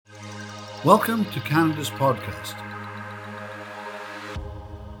Welcome to Canada's podcast.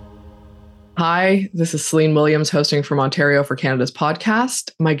 Hi, this is Celine Williams hosting from Ontario for Canada's podcast.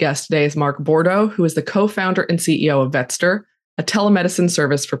 My guest today is Mark Bordeaux, who is the co-founder and CEO of Vetster, a telemedicine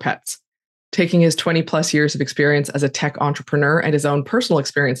service for pets. Taking his 20 plus years of experience as a tech entrepreneur and his own personal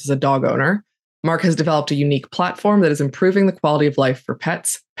experience as a dog owner, Mark has developed a unique platform that is improving the quality of life for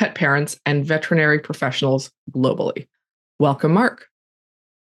pets, pet parents, and veterinary professionals globally. Welcome, Mark.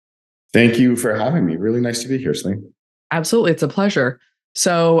 Thank you for having me. Really nice to be here, Celine. Absolutely. It's a pleasure.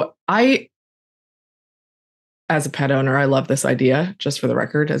 So as a pet owner, I love this idea, just for the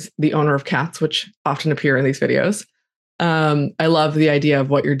record, as the owner of cats, which often appear in these videos. I love the idea of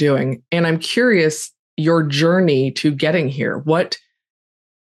what you're doing. And I'm curious, your journey to getting here. What,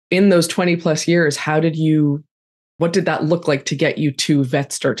 in those 20 plus years, what did that look like to get you to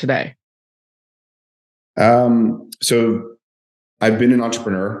Vetster today? So I've been an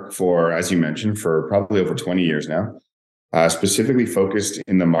entrepreneur for, as you mentioned, for probably over 20 years now, specifically focused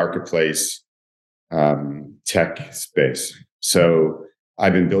in the marketplace tech space. So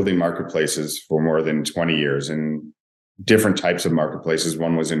I've been building marketplaces for more than 20 years and different types of marketplaces.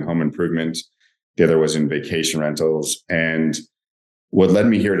 One was in home improvement. The other was in vacation rentals. And what led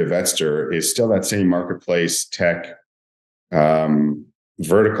me here to Vetster is still that same marketplace tech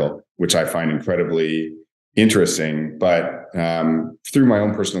vertical, which I find incredibly interesting. But through my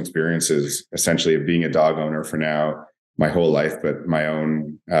own personal experiences, essentially of being a dog owner for now, my whole life, but my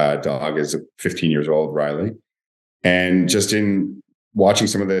own dog is 15 years old, Riley. And just in watching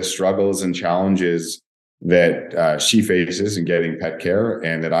some of the struggles and challenges that she faces in getting pet care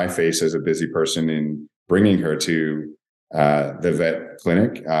and that I face as a busy person in bringing her to the vet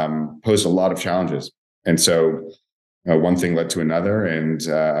clinic posed a lot of challenges. And so one thing led to another. And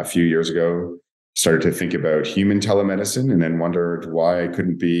a few years ago, started to think about human telemedicine and then wondered why I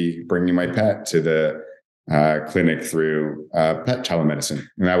couldn't be bringing my pet to the clinic through pet telemedicine.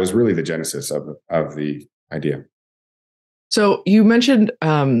 And that was really the genesis of the idea. So you mentioned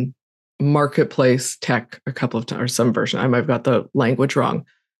marketplace tech a couple of times, or some version. I might have got the language wrong.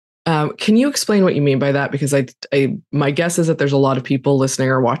 Can you explain what you mean by that? Because my guess is that there's a lot of people listening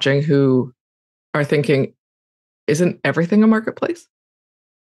or watching who are thinking, isn't everything a marketplace?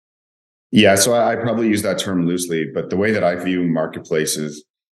 Yeah, so I probably use that term loosely, but the way that I view marketplaces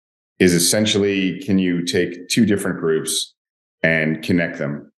is essentially, can you take two different groups and connect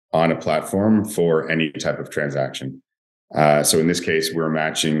them on a platform for any type of transaction? So in this case, we're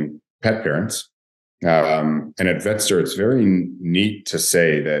matching pet parents. And at Vetster, it's very neat to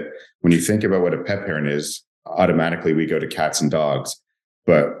say that when you think about what a pet parent is, automatically we go to cats and dogs,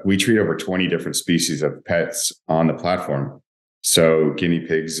 but we treat over 20 different species of pets on the platform. So guinea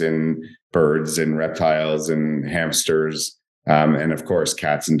pigs and birds and reptiles and hamsters, and of course,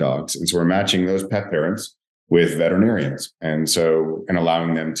 cats and dogs. And so we're matching those pet parents with veterinarians. And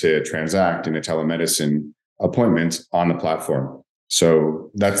allowing them to transact in a telemedicine appointment on the platform.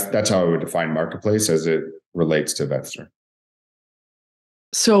 So that's how I would define marketplace as it relates to Vetster.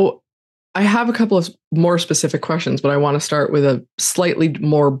 So I have a couple of more specific questions, but I want to start with a slightly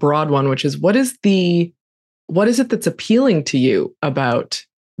more broad one, which is what is it that's appealing to you about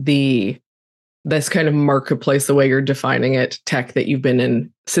this kind of marketplace, the way you're defining it, tech that you've been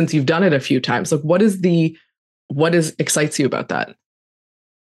in since you've done it a few times? Like what excites you about that?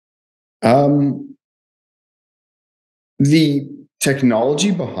 The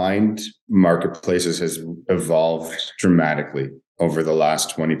technology behind marketplaces has evolved dramatically over the last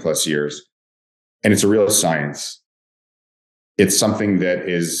 20 plus years. And it's a real science. It's something that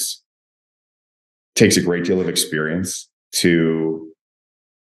takes a great deal of experience to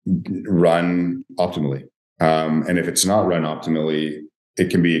run optimally. And if it's not run optimally,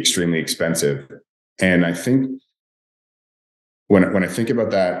 it can be extremely expensive. And I think when I think about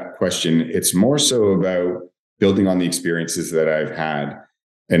that question, it's more so about building on the experiences that I've had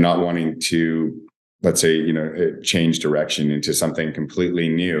and not wanting to, let's say, change direction into something completely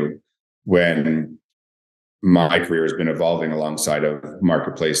new when my career has been evolving alongside of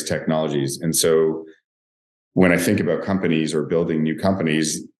marketplace technologies. And so when I think about companies or building new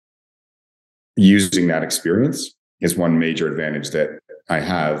companies, using that experience is one major advantage that I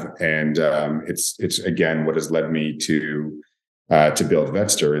have. And it's again, what has led me to build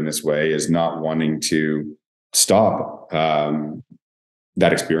Vetster in this way is not wanting to stop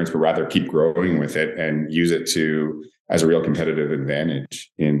that experience, but rather keep growing with it and use it as a real competitive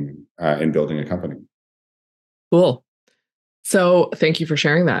advantage in building a company. Cool. So thank you for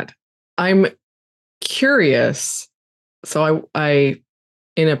sharing that. I'm curious. So I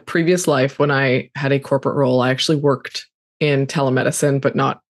in a previous life, when I had a corporate role, I actually worked in telemedicine, but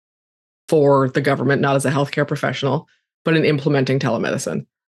not for the government, not as a healthcare professional, but in implementing telemedicine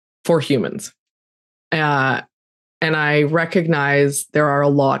for humans. And I recognize there are a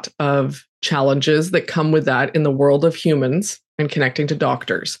lot of challenges that come with that in the world of humans and connecting to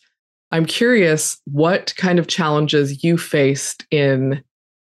doctors. I'm curious what kind of challenges you faced in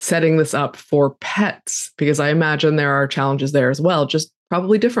setting this up for pets, because I imagine there are challenges there as well, just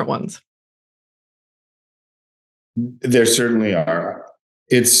probably different ones. There certainly are.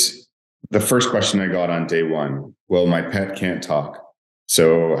 It's the first question I got on day one. Well, my pet can't talk.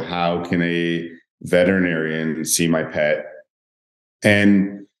 So how can a veterinarian see my pet?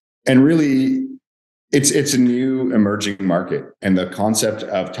 And really, it's a new emerging market. And the concept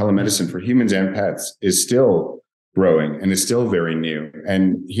of telemedicine for humans and pets is still growing and is still very new.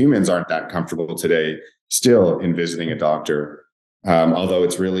 And humans aren't that comfortable today still in visiting a doctor, although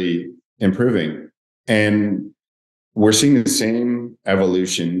it's really improving. And we're seeing the same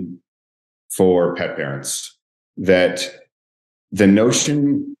evolution for pet parents, that the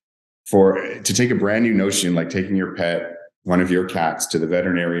notion to take a brand new notion, like taking your pet, one of your cats, to the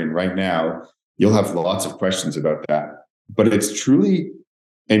veterinarian right now, you'll have lots of questions about that. But it's truly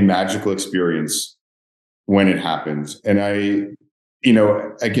a magical experience when it happens. And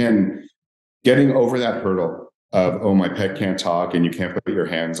again, getting over that hurdle of, oh, my pet can't talk and you can't put your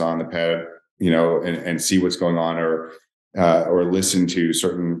hands on the pet, and see what's going on, or listen to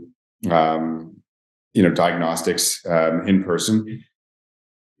certain, diagnostics in person.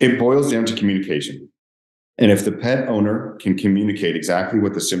 It boils down to communication. And if the pet owner can communicate exactly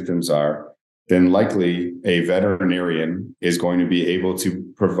what the symptoms are, then likely a veterinarian is going to be able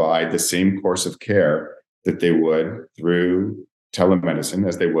to provide the same course of care that they would through telemedicine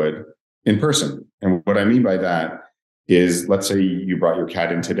as they would in person. And what I mean by that is, let's say you brought your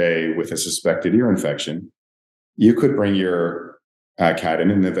cat in today with a suspected ear infection. You could bring your cat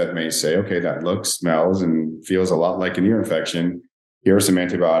in, and the vet may say, okay, that looks, smells, and feels a lot like an ear infection. Here are some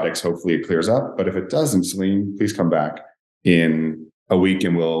antibiotics. Hopefully it clears up. But if it doesn't, Celine, please come back in a week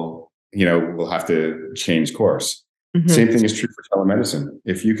and we'll have to change course. Mm-hmm. Same thing is true for telemedicine.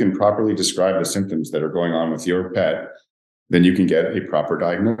 If you can properly describe the symptoms that are going on with your pet, then you can get a proper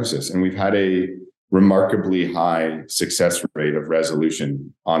diagnosis. And we've had a remarkably high success rate of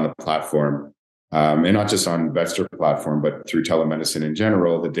resolution on the platform. And not just on Vetster platform, but through telemedicine in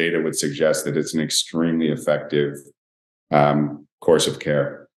general. The data would suggest that it's an extremely effective course of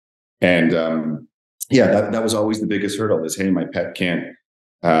care. And that was always the biggest hurdle, is, hey, my pet can't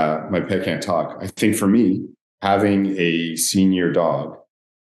talk. I think for me, having a senior dog,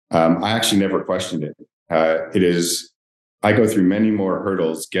 I actually never questioned it. I go through many more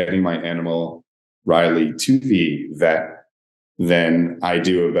hurdles getting my animal, Riley, to the vet than I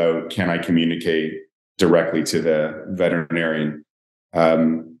do about, can I communicate directly to the veterinarian?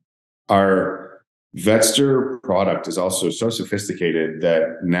 Our Vetster product is also so sophisticated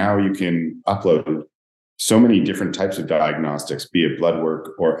that now you can upload so many different types of diagnostics, be it blood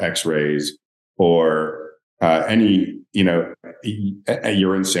work or x-rays or any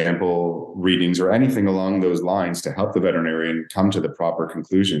urine sample readings or anything along those lines to help the veterinarian come to the proper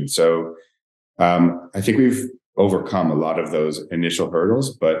conclusion. So I think we've overcome a lot of those initial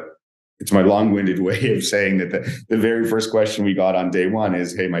hurdles, but it's my long-winded way of saying that the very first question we got on day one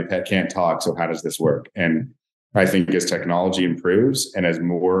is, hey, my pet can't talk, so how does this work? And I think as technology improves and as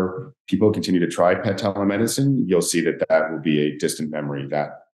more people continue to try pet telemedicine, you'll see that will be a distant memory, that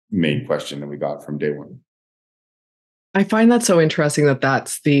main question that we got from day one. I find that so interesting that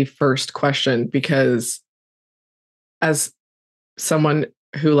that's the first question, because as someone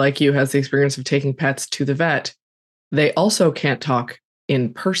who, like you, has the experience of taking pets to the vet, they also can't talk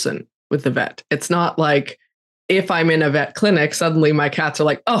in person with the vet. It's not like if I'm in a vet clinic, suddenly my cats are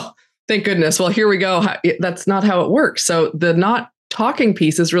like, oh, thank goodness. Well, here we go. That's not how it works. So the not talking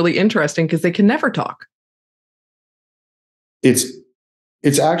piece is really interesting because they can never talk. It's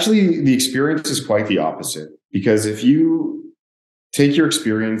actually, the experience is quite the opposite, because if you take your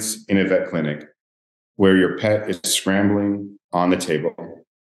experience in a vet clinic where your pet is scrambling on the table,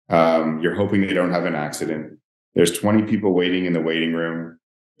 you're hoping they don't have an accident. There's 20 people waiting in the waiting room.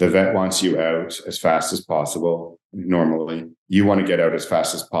 The vet wants you out as fast as possible. Normally, you want to get out as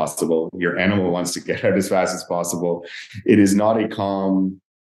fast as possible. Your animal wants to get out as fast as possible. It is not a calm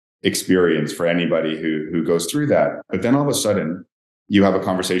experience for anybody who goes through that. But then all of a sudden, you have a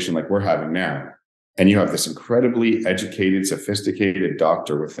conversation like we're having now, and you have this incredibly educated, sophisticated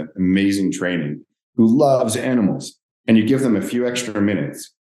doctor with an amazing training who loves animals, and you give them a few extra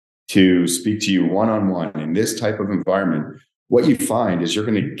minutes to speak to you one-on-one in this type of environment. What you find is you're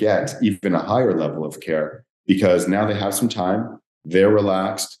going to get even a higher level of care, because now they have some time, they're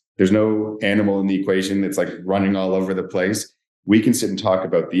relaxed, There's no animal in the equation that's like running all over the place. We can sit and talk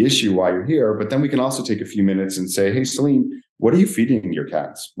about the issue while you're here, but then we can also take a few minutes and say, hey, Celine, what are you feeding your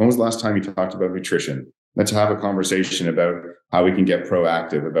cats? When was the last time you talked about nutrition? Let's have a conversation about how we can get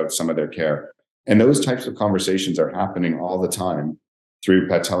proactive about some of their care. And those types of conversations are happening all the time through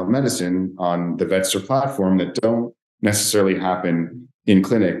pet telemedicine on the Vetster platform that don't necessarily happen in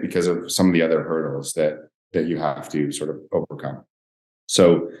clinic because of some of the other hurdles that you have to sort of overcome.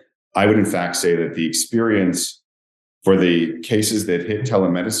 So I would in fact say that the experience for the cases that hit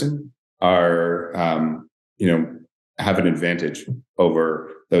telemedicine are, have an advantage over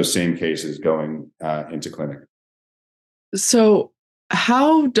those same cases going into clinic. So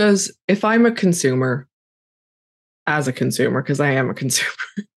if I'm a consumer, because I am a consumer,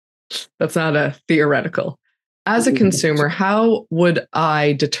 that's not a theoretical. As a consumer, how would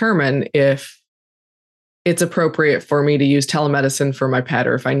I determine if it's appropriate for me to use telemedicine for my pet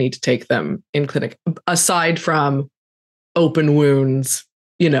or if I need to take them in clinic, aside from open wounds,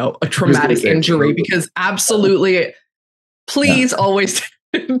 a traumatic injury? Because absolutely, please always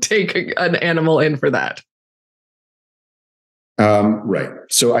take an animal in for that. Right.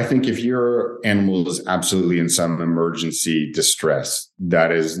 So I think if your animal is absolutely in some emergency distress,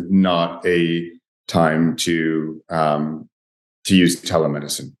 that is not a time to use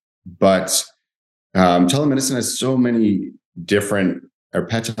telemedicine. But telemedicine has so many different, or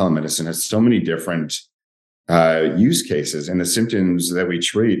pet telemedicine has so many different use cases, and the symptoms that we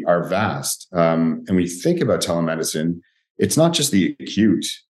treat are vast. And we think about telemedicine, it's not just the acute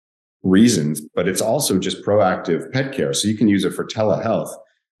reasons, but it's also just proactive pet care. So you can use it for telehealth,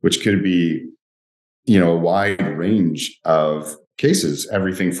 which could be, a wide range of cases,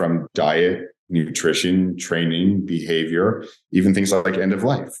 everything from diet, nutrition, training, behavior, even things like end of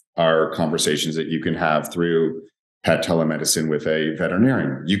life are conversations that you can have through pet telemedicine with a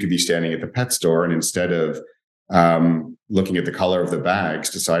veterinarian. You could be standing at the pet store, and instead of looking at the color of the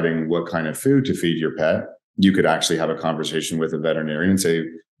bags, deciding what kind of food to feed your pet, you could actually have a conversation with a veterinarian and say,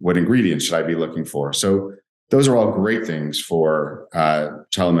 what ingredients should I be looking for? So those are all great things for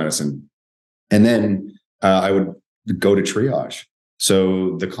telemedicine. And then I would go to triage.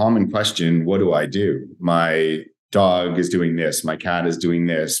 So the common question, what do I do? My dog is doing this. My cat is doing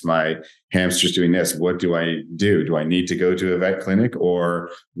this. My hamster's doing this. What do I do? Do I need to go to a vet clinic, or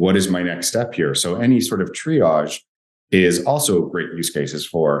what is my next step here? So any sort of triage is also great use cases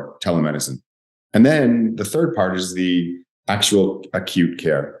for telemedicine. And then the third part is the actual acute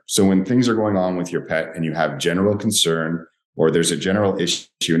care. So when things are going on with your pet and you have general concern, or there's a general issue,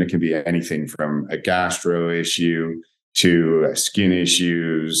 and it can be anything from a gastro issue to skin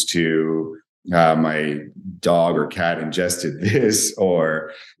issues to my dog or cat ingested this,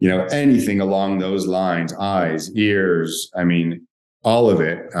 or anything along those lines, eyes, ears, all of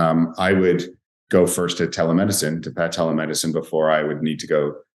it. I would go first to telemedicine, to pet telemedicine, before I would need to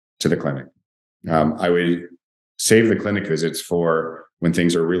go to the clinic. I would save the clinic visits for when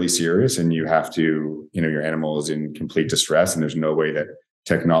things are really serious and you have to, your animal is in complete distress and there's no way that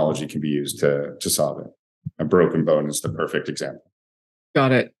technology can be used to solve it. A broken bone is the perfect example.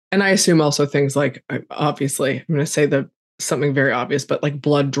 Got it. And I assume also things like, obviously, I'm going to say something very obvious, but like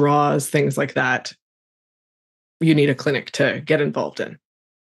blood draws, things like that, you need a clinic to get involved in.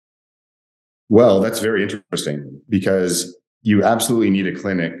 Well, that's very interesting, because you absolutely need a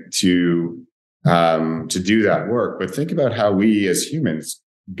clinic to do that work. But think about how we as humans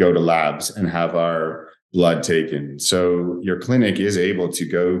go to labs and have our blood taken. So your clinic is able to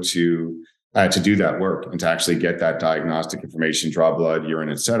go to do that work and to actually get that diagnostic information, draw blood, urine,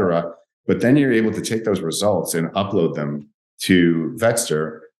 etc. But then you're able to take those results and upload them to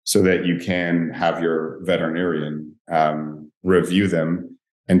Vetster so that you can have your veterinarian review them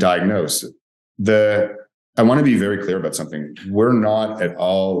and diagnose. I want to be very clear about something. We're not at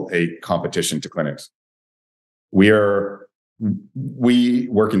all a competition to clinics. We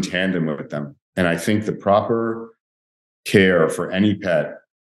work in tandem with them. And I think the proper care for any pet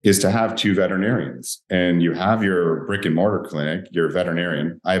is to have two veterinarians. And you have your brick and mortar clinic, your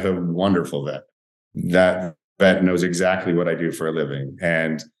veterinarian. I have a wonderful vet. That vet knows exactly what I do for a living.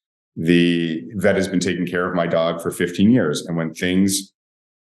 And the vet has been taking care of my dog for 15 years. And when things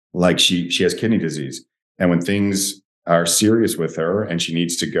like she has kidney disease, and when things are serious with her and she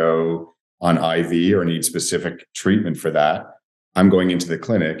needs to go on IV or needs specific treatment for that, I'm going into the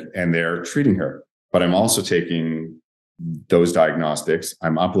clinic and they're treating her. But I'm also taking those diagnostics,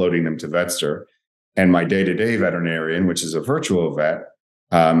 I'm uploading them to Vetster, and my day-to-day veterinarian, which is a virtual vet,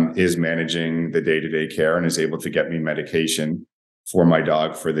 is managing the day-to-day care and is able to get me medication for my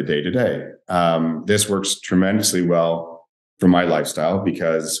dog for the day-to-day. This works tremendously well for my lifestyle,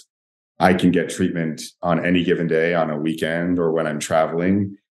 because I can get treatment on any given day, on a weekend, or when I'm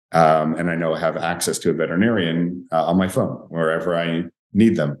traveling. And I know I have access to a veterinarian on my phone wherever I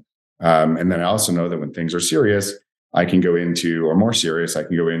need them. And then I also know that when things are serious, I can go into, or more serious, I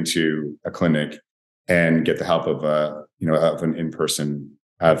can go into a clinic and get the help of of an in-person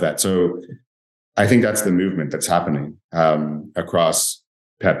vet. So I think that's the movement that's happening across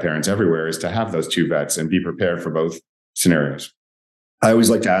pet parents everywhere, is to have those two vets and be prepared for both scenarios. I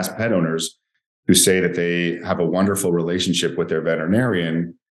always like to ask pet owners who say that they have a wonderful relationship with their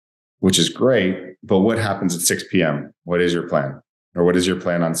veterinarian, which is great, but what happens at 6 p.m.? What is your plan? Or what is your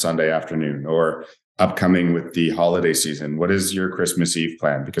plan on Sunday afternoon? Or upcoming with the holiday season, what is your Christmas Eve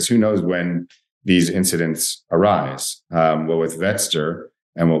plan? Because who knows when these incidents arise. Well, with Vetster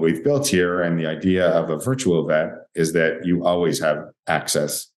and what we've built here, and the idea of a virtual vet, is that you always have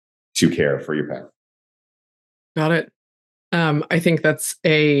access to care for your pet. Got it. I think that's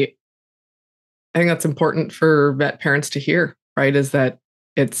important for vet parents to hear, right? Is that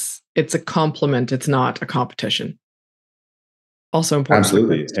it's a complement, it's not a competition. Also important.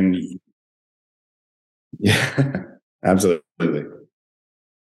 Absolutely. And yeah, absolutely.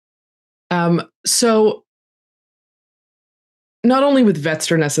 So not only with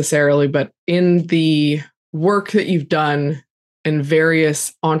Vetster necessarily, but in the work that you've done in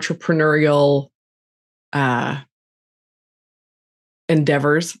various entrepreneurial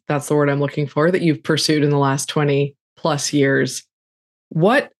endeavors, that's the word I'm looking for, that you've pursued in the last 20 plus years,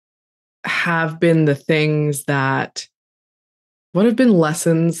 what have been lessons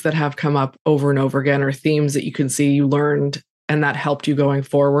that have come up over and over again, or themes that you can see you learned and that helped you going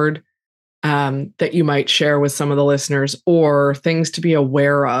forward, that you might share with some of the listeners, or things to be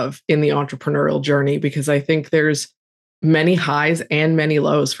aware of in the entrepreneurial journey? Because I think there's many highs and many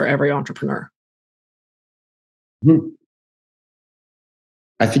lows for every entrepreneur.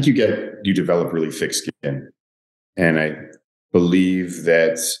 I think you develop really thick skin. And I believe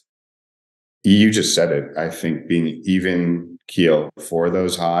that you just said it. I think being even keel for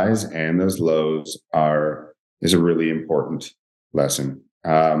those highs and those lows is a really important lesson.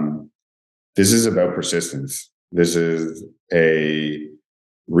 This is about persistence. This is a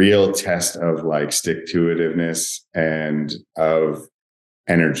real test of stick-to-itiveness and of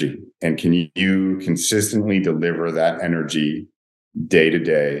energy. And can you consistently deliver that energy day to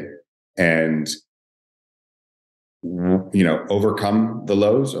day and overcome the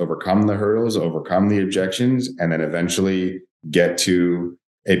lows, overcome the hurdles, overcome the objections, and then eventually get to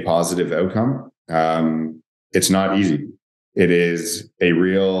a positive outcome? It's not easy. It is a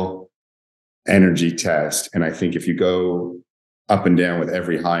real energy test. And I think if you go up and down with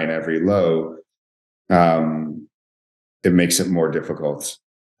every high and every low, it makes it more difficult.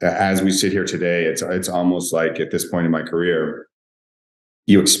 As we sit here today, it's almost like at this point in my career,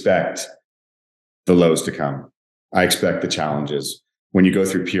 you expect the lows to come. I expect the challenges. When you go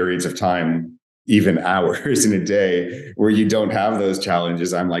through periods of time, even hours in a day, where you don't have those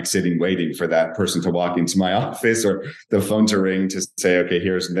challenges, I'm sitting waiting for that person to walk into my office or the phone to ring to say, okay,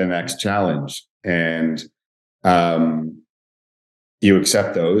 here's the next challenge. And you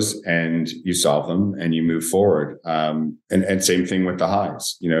accept those and you solve them and you move forward. And same thing with the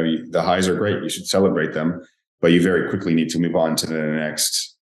highs. The highs are great. You should celebrate them, but you very quickly need to move on to the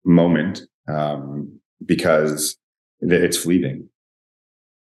next moment, because it's fleeting.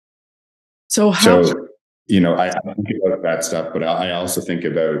 So I think about that stuff, but I also think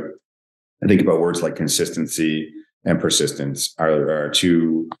about words like consistency and persistence are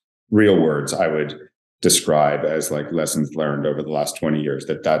two real words I would describe as lessons learned over the last 20 years.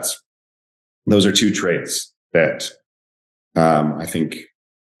 Those are two traits that I think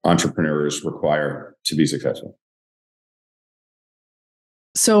entrepreneurs require to be successful.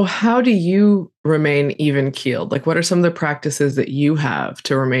 So how do you remain even keeled? What are some of the practices that you have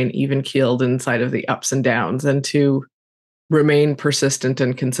to remain even keeled inside of the ups and downs and to remain persistent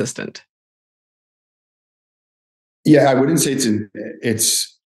and consistent? Yeah, I wouldn't say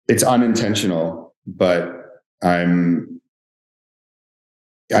it's unintentional, but I've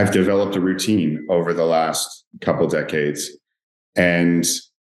developed a routine over the last couple decades, and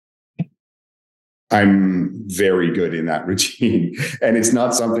I'm very good in that routine. And it's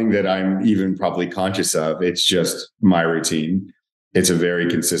not something that I'm even probably conscious of. It's just my routine. It's a very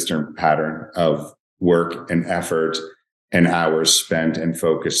consistent pattern of work and effort and hours spent and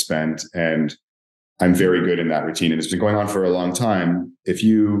focus spent. And I'm very good in that routine. And it's been going on for a long time. If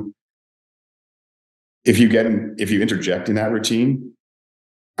you interject in that routine,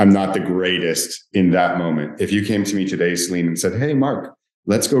 I'm not the greatest in that moment. If you came to me today, Celine, and said, hey, Mark,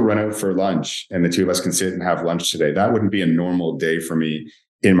 let's go run out for lunch and the two of us can sit and have lunch today, that wouldn't be a normal day for me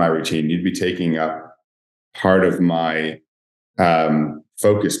in my routine. You'd be taking up part of my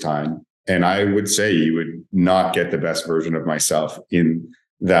focus time. And I would say you would not get the best version of myself in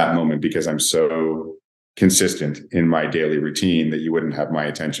that moment because I'm so consistent in my daily routine that you wouldn't have my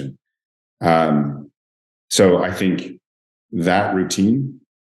attention. So I think that routine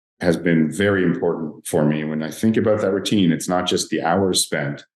has been very important for me. When I think about that routine, it's not just the hours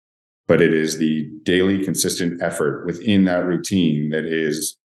spent, but it is the daily consistent effort within that routine that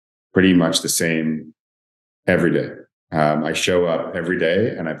is pretty much the same every day. I show up every day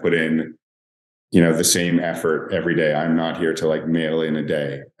and I put in, the same effort every day. I'm not here to like mail in a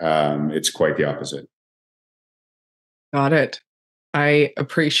day. It's quite the opposite. Got it. I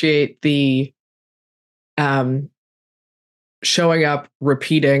appreciate the showing up,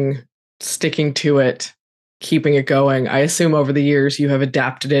 repeating, sticking to it, keeping it going. I assume over the years you have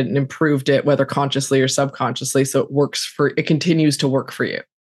adapted it and improved it, whether consciously or subconsciously, so it continues to work for you.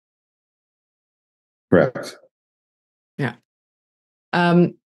 Correct. Yeah.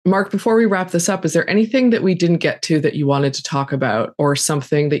 Mark, before we wrap this up, is there anything that we didn't get to that you wanted to talk about, or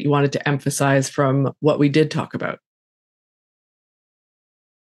something that you wanted to emphasize from what we did talk about?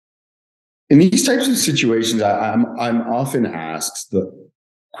 In these types of situations, I'm often asked the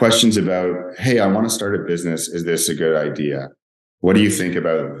questions about, hey, I want to start a business. Is this a good idea? What do you think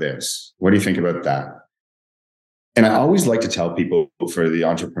about this? What do you think about that? And I always like to tell people, for the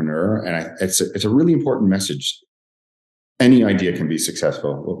entrepreneur, and it's a really important message. Any idea can be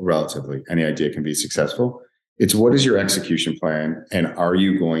successful, well, relatively. Any idea can be successful. It's what is your execution plan, and are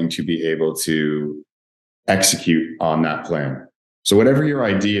you going to be able to execute on that plan? So whatever your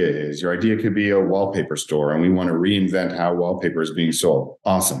idea is, your idea could be a wallpaper store and we want to reinvent how wallpaper is being sold.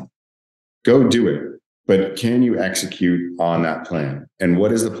 Awesome. Go do it. But can you execute on that plan? And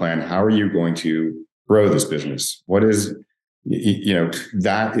what is the plan? How are you going to grow this business? What is,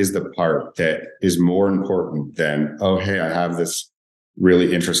 that is the part that is more important than, oh, hey, I have this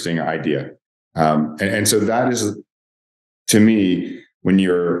really interesting idea. And so that is, to me, when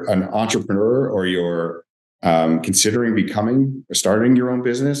you're an entrepreneur or you're considering becoming or starting your own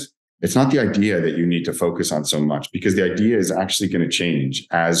business, it's not the idea that you need to focus on so much, because the idea is actually going to change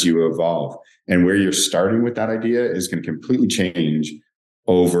as you evolve. And where you're starting with that idea is going to completely change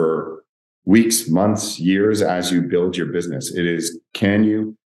over weeks, months, years as you build your business. It is, can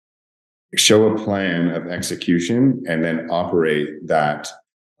you show a plan of execution and then operate that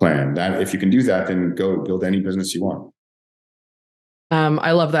plan? That if you can do that, then go build any business you want.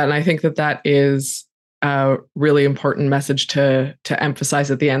 I love that. And I think that is a really important message to emphasize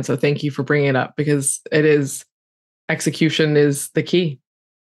at the end. So thank you for bringing it up, because execution is the key.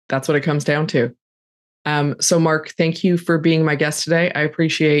 That's what it comes down to. So Mark, thank you for being my guest today. I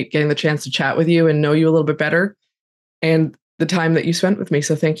appreciate getting the chance to chat with you and know you a little bit better, and the time that you spent with me.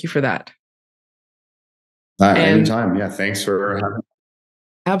 So thank you for that. Anytime. Yeah. Thanks for having me.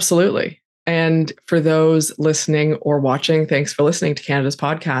 Absolutely. And for those listening or watching, thanks for listening to Canada's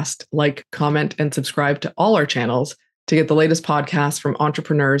Podcast. Like, comment, and subscribe to all our channels to get the latest podcasts from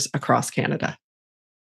entrepreneurs across Canada.